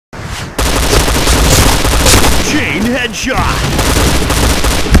headshot.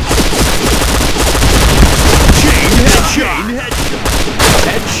 Chain headshot.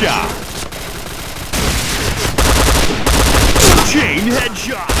 Headshot. Chain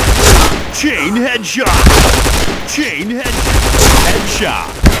headshot. Chain headshot. Chain headshot.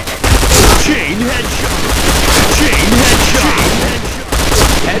 Chain headshot. Chain headshot.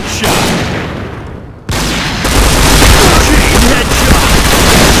 Headshot. Chain headshot.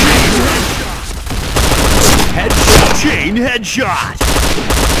 Chain headshot.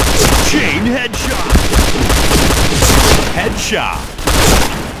 Chain headshot. Headshot.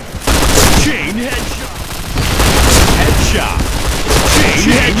 Chain headshot. Headshot. Chain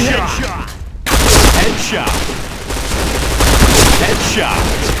headshot. Headshot. Headshot.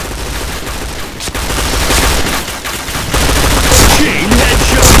 Chain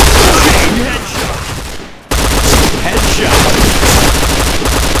headshot. Chain headshot. Headshot.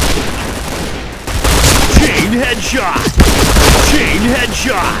 Chain headshot. Chain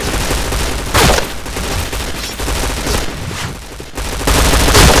headshot.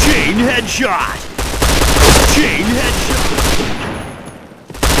 Chain headshot. Chain headshot.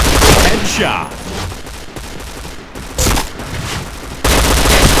 Headshot.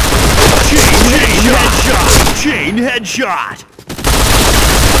 Chain headshot. Chain headshot.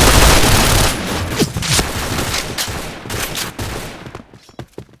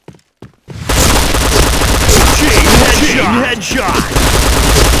 Chain headshot.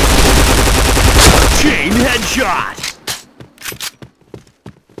 Chain headshot.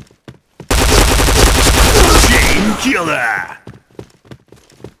 Chain killer.